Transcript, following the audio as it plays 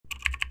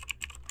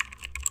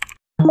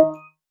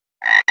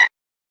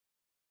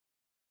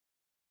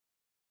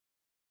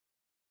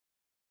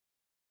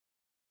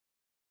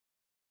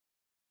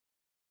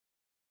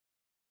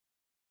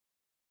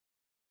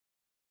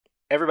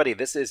Everybody,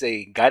 this is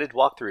a guided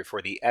walkthrough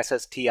for the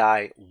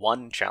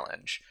SSTI1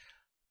 challenge.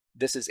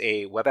 This is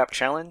a web app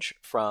challenge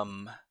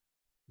from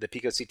the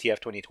picoCTF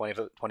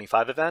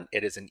 2025 event.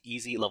 It is an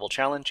easy level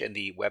challenge in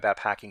the web app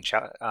hacking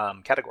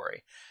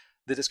category.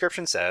 The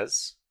description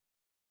says,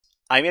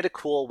 I made a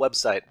cool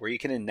website where you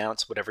can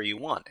announce whatever you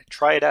want.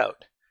 Try it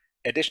out.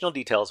 Additional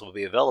details will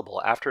be available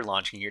after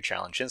launching your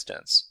challenge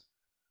instance.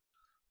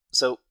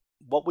 So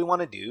what we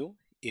want to do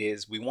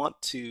is we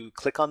want to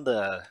click on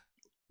the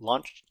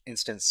launch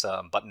instance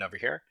button over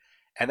here,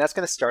 and that's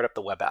going to start up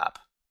the web app.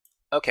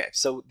 Okay,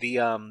 so the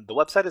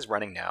website is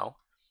running now,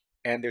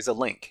 and there's a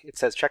link. It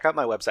says check out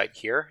my website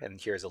here,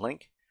 and here's a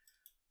link.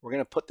 We're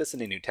going to put this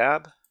in a new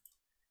tab,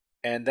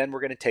 and then we're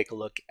going to take a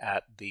look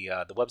at the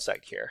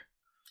website here.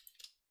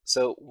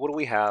 So what do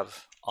we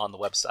have on the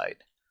website?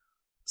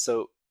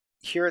 So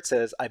here it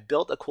says, I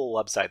built a cool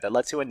website that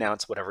lets you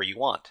announce whatever you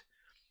want.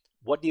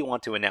 What do you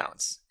want to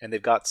announce? And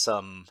they've got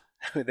some,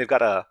 they've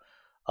got a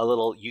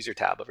little user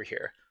tab over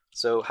here.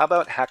 So how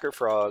about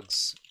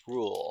HackerFrogs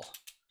rule?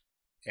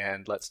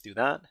 And let's do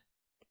that.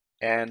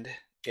 And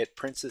it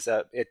prints this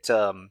out.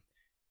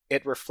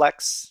 It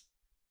reflects,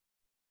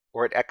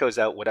 or it echoes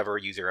out whatever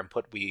user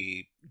input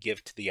we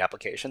give to the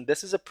application.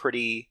 This is a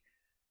pretty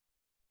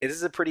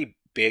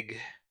big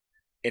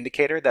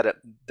indicator that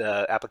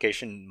the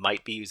application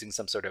might be using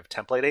some sort of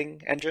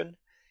templating engine,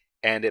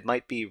 and it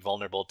might be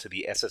vulnerable to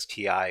the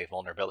SSTI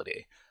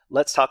vulnerability.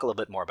 Let's talk a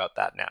little bit more about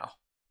that now.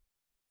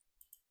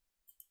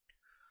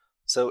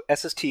 So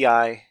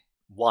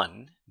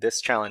SSTI1,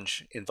 this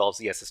challenge involves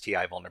the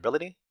SSTI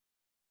vulnerability.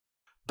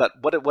 But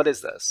what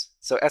is this?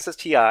 So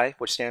SSTI,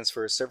 which stands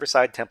for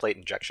Server-Side Template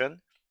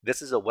Injection,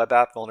 this is a web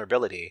app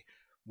vulnerability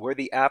where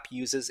the app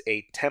uses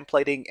a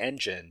templating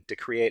engine to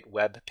create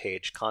web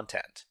page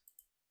content.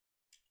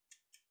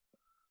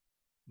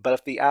 But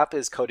if the app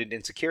is coded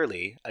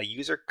insecurely, a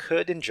user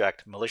could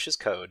inject malicious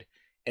code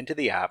into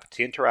the app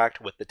to interact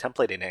with the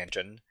templating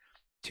engine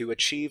to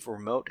achieve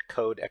remote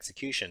code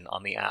execution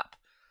on the app.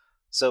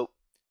 So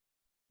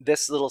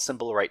this little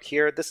symbol right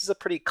here, this is a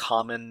pretty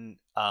common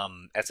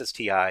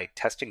SSTI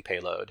testing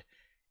payload.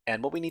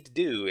 And what we need to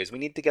do is we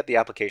need to get the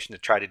application to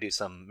try to do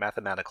some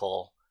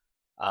mathematical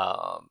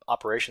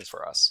operations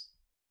for us.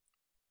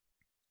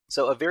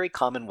 So a very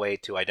common way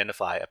to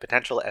identify a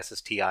potential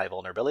SSTI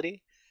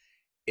vulnerability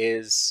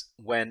is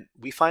when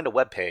we find a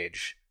web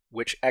page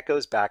which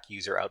echoes back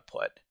user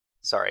input.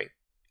 So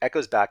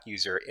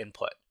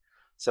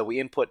we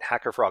input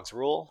HackerFrogs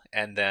rule,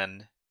 and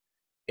then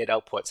it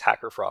outputs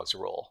HackerFrogs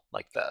rule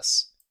like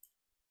this.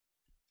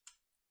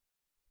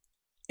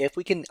 If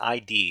we can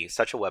ID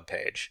such a web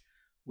page,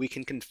 we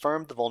can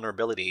confirm the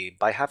vulnerability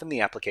by having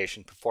the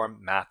application perform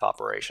math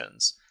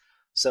operations.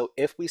 So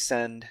if we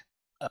send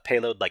a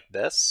payload like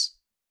this,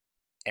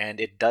 and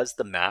it does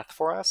the math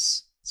for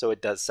us, so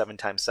it does 7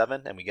 times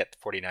 7, and we get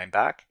 49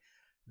 back,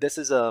 this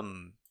is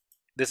an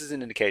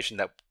indication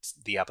that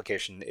the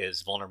application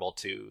is vulnerable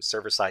to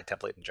server-side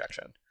template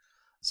injection.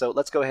 So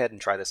let's go ahead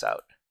and try this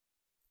out.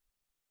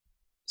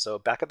 So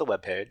back at the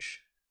web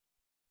page,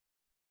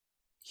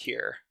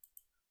 here,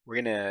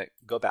 we're going to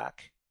go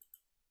back,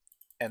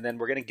 and then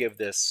we're going to give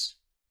this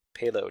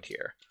payload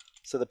here.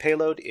 So the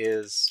payload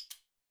is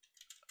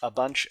a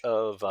bunch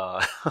of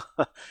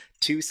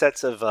 2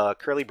 sets of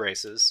curly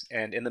braces,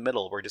 and in the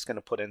middle we're just going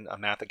to put in a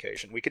math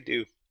equation. We could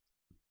do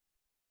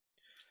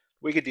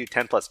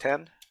 10 plus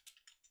 10.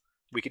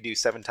 We could do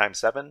 7 times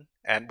 7,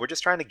 and we're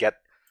just trying to get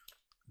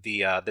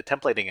the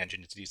templating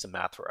engine to do some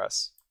math for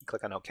us.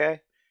 Click on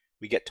OK.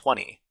 We get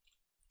 20.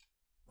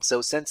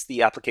 So since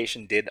the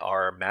application did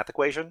our math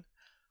equation,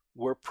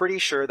 we're pretty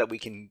sure that we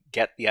can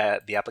get the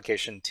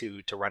application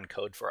to run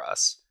code for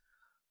us.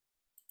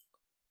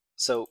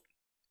 So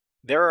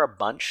there are a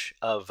bunch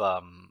of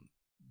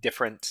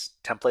different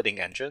templating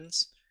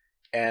engines,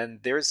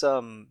 and there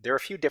are a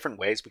few different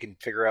ways we can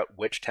figure out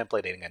which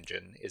templating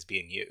engine is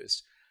being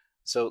used.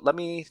 So let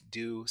me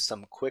do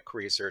some quick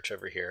research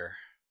over here.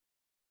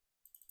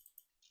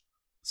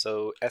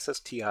 So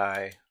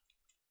SSTI,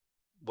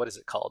 what is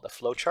it called? A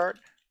flowchart?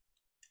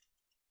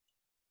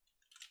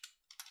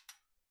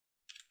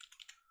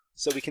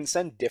 So we can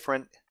send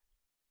different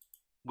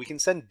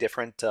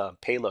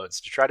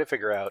payloads to try to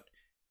figure out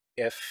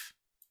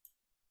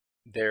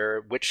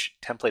which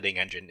templating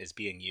engine is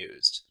being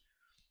used.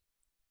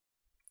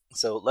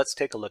 So let's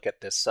take a look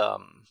at this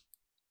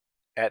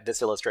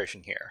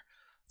illustration here.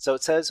 So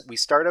it says we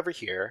start over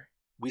here,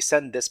 we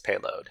send this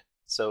payload.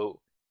 So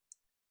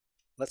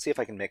let's see if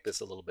I can make this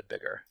a little bit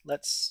bigger.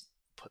 Let's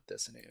put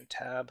this in a new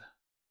tab.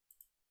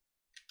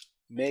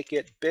 Make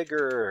it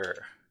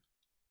bigger.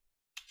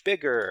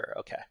 Bigger.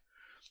 Okay.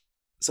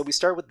 So we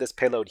start with this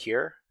payload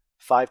here,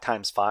 5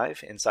 times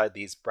 5 inside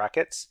these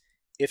brackets.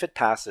 If it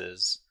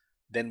passes,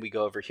 then we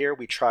go over here,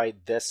 we try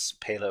this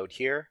payload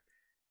here.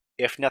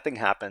 If nothing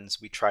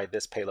happens, we try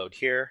this payload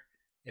here.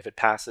 If it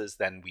passes,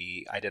 then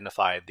we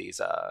identify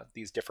these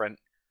different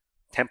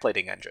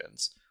templating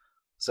engines.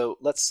 So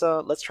let's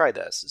try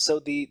this. So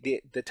the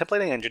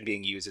templating engine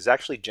being used is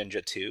actually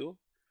Jinja 2.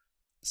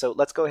 So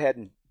let's go ahead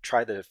and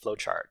try the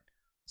flowchart.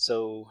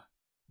 So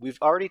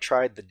we've already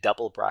tried the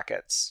double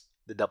brackets,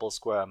 the double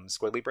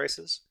squiggly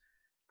braces.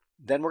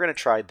 Then we're going to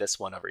try this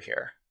one over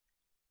here.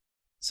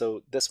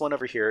 So this one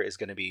over here is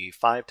going to be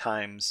 5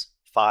 times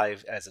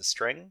 5 as a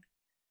string.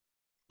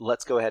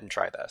 Let's go ahead and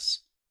try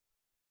this.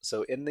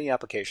 So in the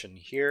application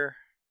here,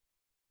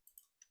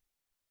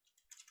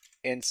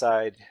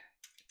 inside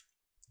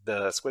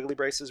the squiggly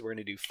braces, we're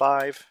going to do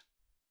 5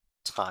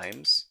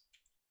 times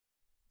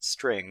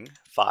string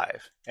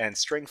 5. And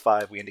string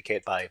 5 we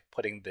indicate by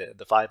putting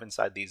the 5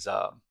 inside these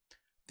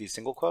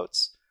single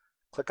quotes.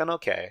 Click on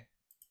OK.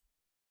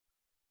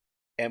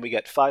 And we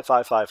get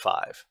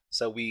 5555.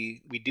 So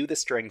we do the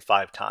string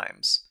 5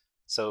 times.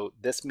 So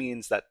this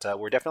means that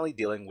we're definitely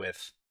dealing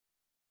with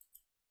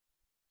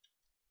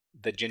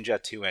the Jinja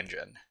 2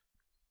 engine.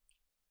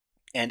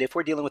 And if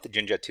we're dealing with the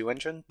Jinja 2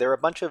 engine, there are a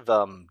bunch of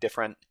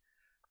different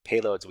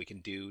payloads we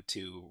can do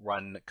to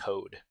run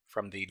code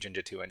from the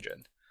Jinja 2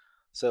 engine.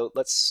 So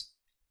let's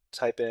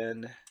type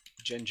in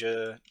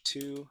Jinja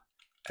 2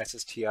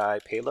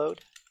 SSTI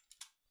payload.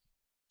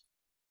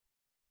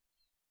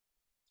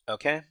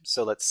 Okay,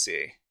 so let's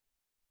see.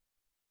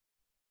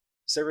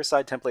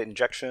 Server-side template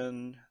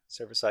injection,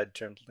 server-side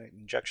template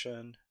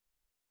injection.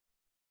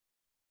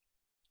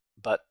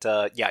 But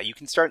yeah, you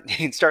can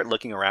start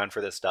looking around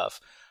for this stuff.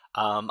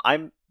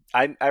 I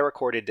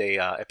recorded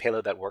a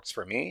payload that works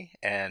for me,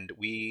 and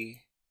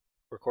we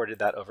recorded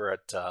that over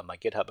at my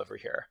GitHub over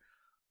here.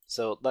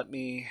 So let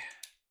me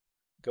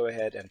go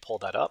ahead and pull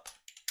that up.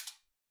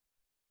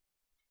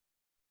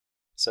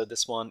 So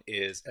this one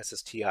is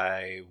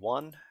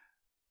SSTI1.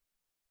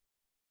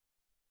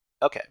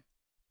 Okay,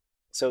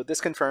 so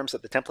this confirms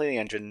that the templating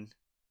engine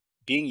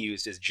being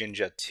used is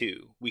Jinja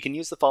 2. We can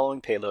use the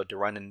following payload to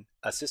run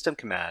a system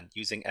command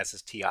using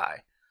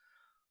SSTI.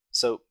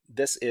 So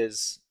this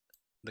is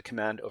the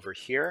command over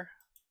here.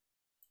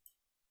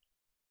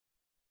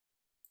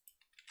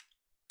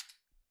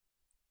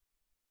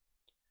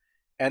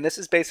 And this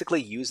is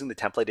basically using the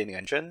templating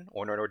engine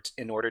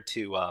in order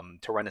to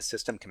run a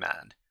system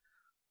command.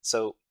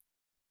 So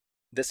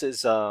this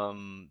is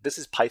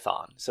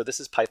Python. So this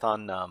is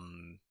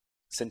Python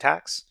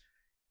syntax,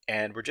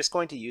 and we're just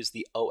going to use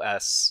the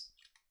OS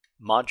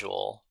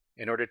module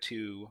in order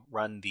to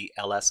run the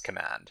ls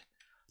command.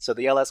 So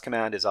the ls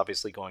command is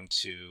obviously going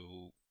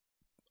to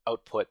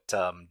output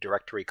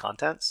directory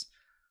contents.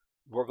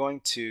 We're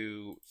going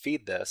to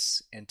feed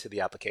this into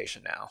the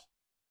application now.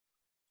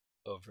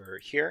 Over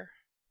here,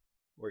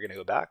 we're going to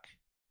go back.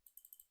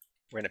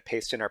 We're going to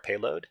paste in our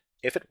payload.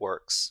 If it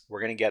works,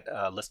 we're going to get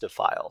a list of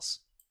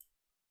files.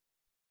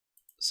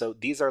 So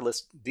these are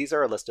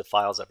a list of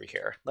files over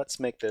here. Let's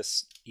make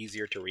this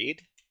easier to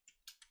read.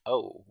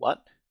 Oh,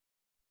 what?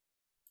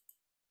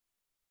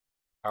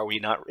 Are we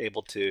not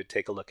able to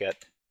take a look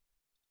at?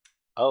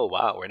 Oh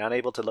wow, we're not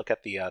able to look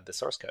at the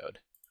source code,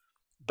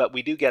 but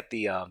we do get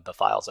the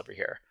files over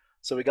here.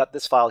 So we got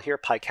this file here,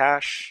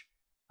 pycache,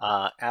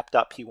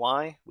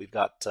 app.py. We've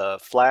got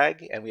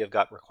flag, and we have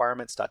got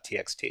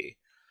requirements.txt.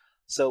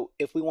 So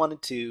if we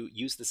wanted to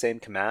use the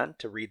same command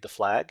to read the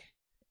flag,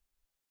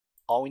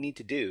 all we need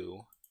to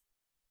do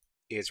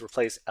is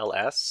replace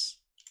ls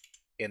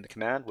in the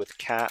command with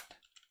cat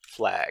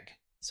flag.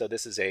 So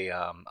this is a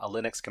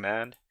Linux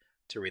command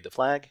to read the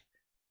flag.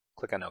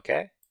 Click on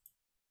OK.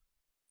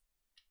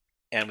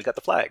 And we got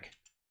the flag.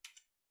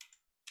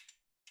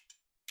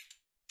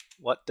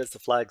 What does the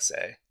flag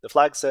say? The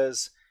flag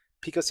says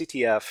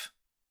picoCTF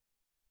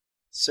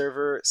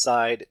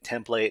server-side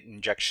template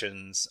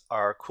injections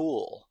are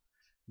cool.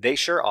 They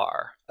sure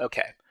are.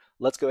 Okay,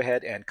 let's go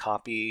ahead and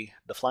copy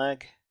the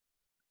flag.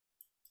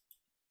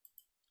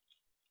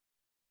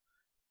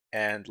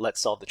 And let's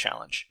solve the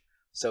challenge.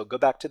 So go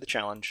back to the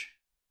challenge,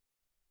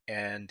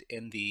 and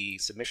in the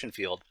submission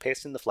field,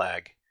 paste in the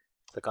flag,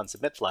 click on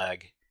Submit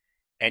Flag,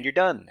 and you're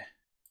done.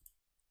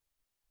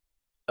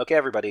 Okay,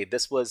 everybody,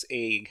 this was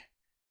a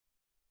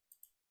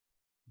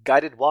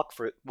guided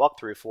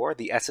walkthrough for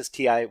the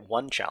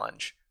SSTI1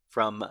 challenge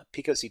from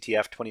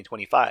picoCTF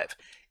 2025.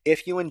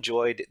 If you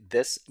enjoyed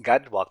this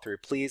guided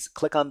walkthrough, please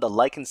click on the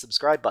like and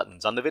subscribe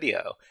buttons on the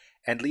video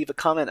and leave a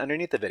comment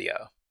underneath the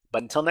video.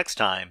 But until next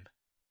time,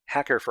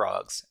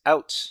 HackerFrogs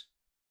out!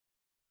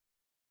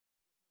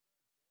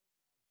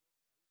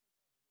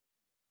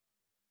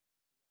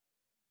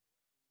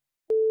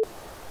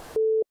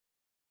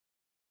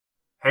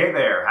 Hey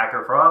there,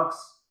 HackerFrogs!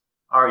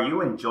 Are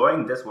you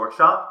enjoying this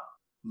workshop?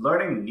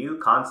 Learning new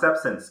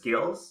concepts and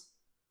skills?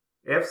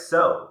 If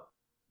so,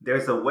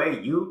 there's a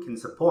way you can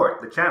support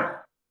the channel,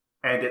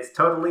 and it's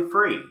totally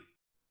free.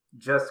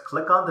 Just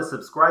click on the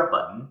subscribe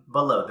button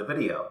below the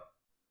video.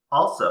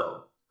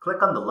 Also,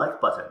 click on the like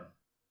button.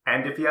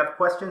 And if you have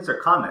questions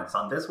or comments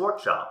on this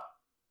workshop,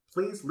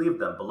 please leave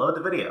them below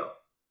the video.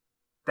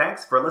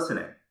 Thanks for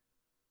listening.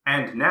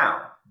 And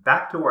now,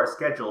 back to our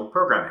scheduled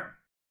programming.